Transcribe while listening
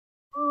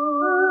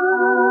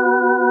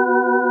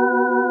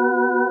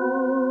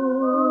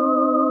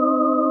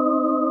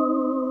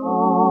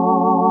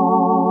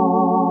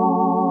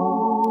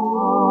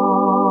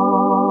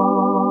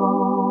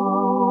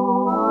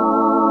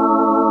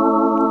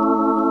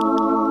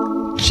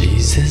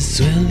Jesus,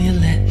 will you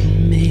let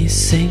me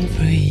sing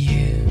for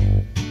you?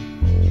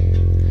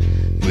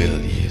 Will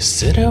you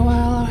sit a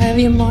while, or have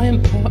you more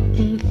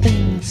important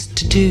things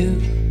to do?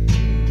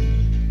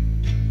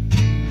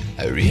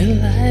 I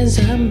realize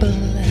I'm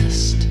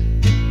blessed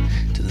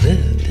to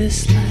live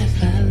this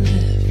life I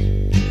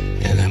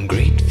live, and I'm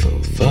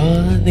grateful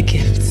for the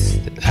gifts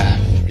that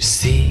I've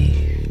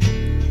received.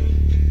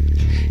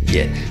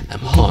 Yet I'm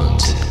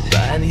haunted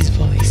by these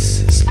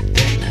voices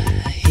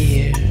that I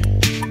hear.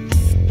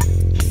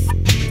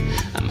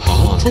 I'm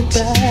haunted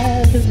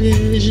by the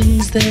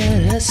visions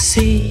that I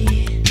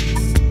see.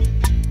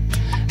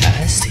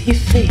 I see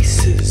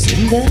faces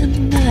in the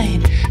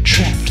night,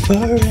 trapped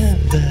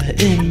forever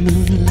in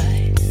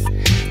moonlight.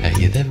 I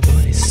hear their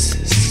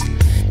voices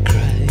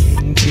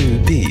crying to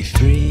be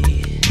free.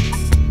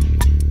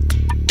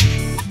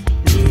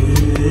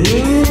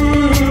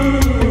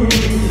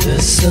 The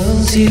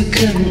souls you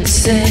couldn't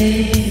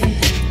save,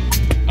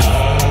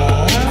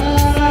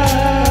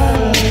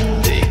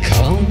 they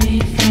call me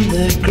from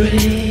the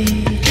grave.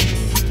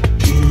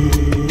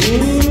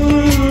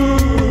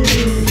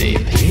 They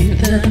paint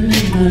the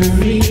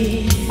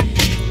memory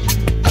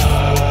of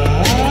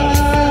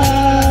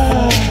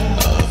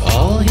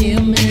all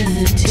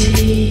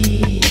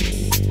humanity.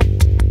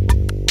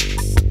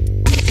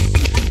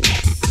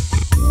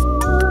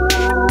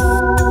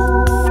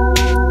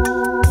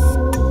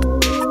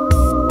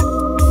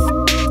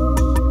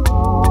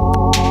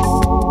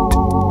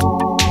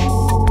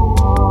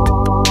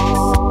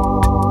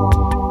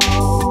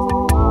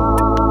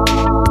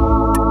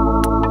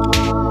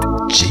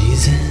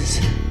 Jesus,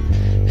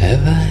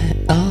 have I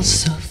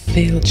also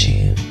failed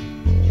you?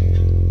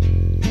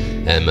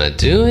 Am I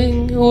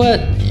doing what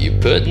you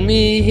put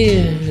me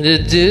here to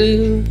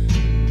do?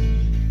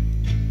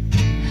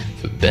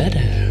 For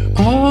better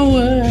or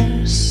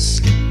worse,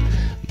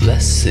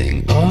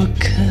 blessing or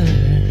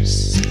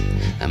curse,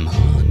 I'm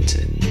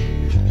haunted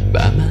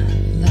by my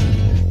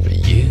love for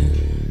you.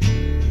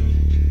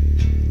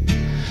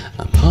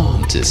 I'm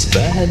haunted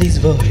by these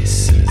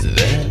voices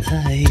that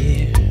I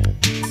hear.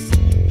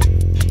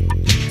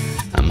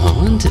 I'm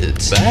haunted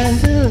by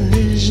the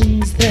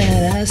visions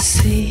that I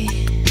see.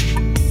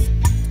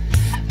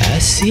 I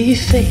see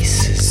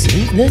faces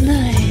in the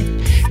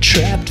night,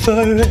 trapped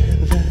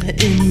forever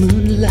in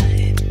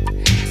moonlight.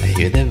 I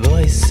hear their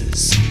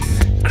voices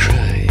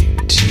crying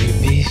to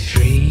be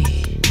free.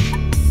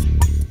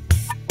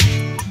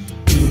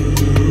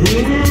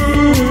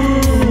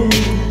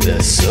 The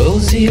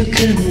souls you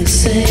couldn't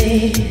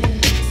save,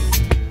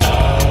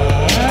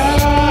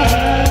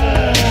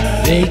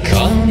 they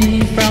call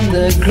me from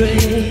the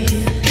grave.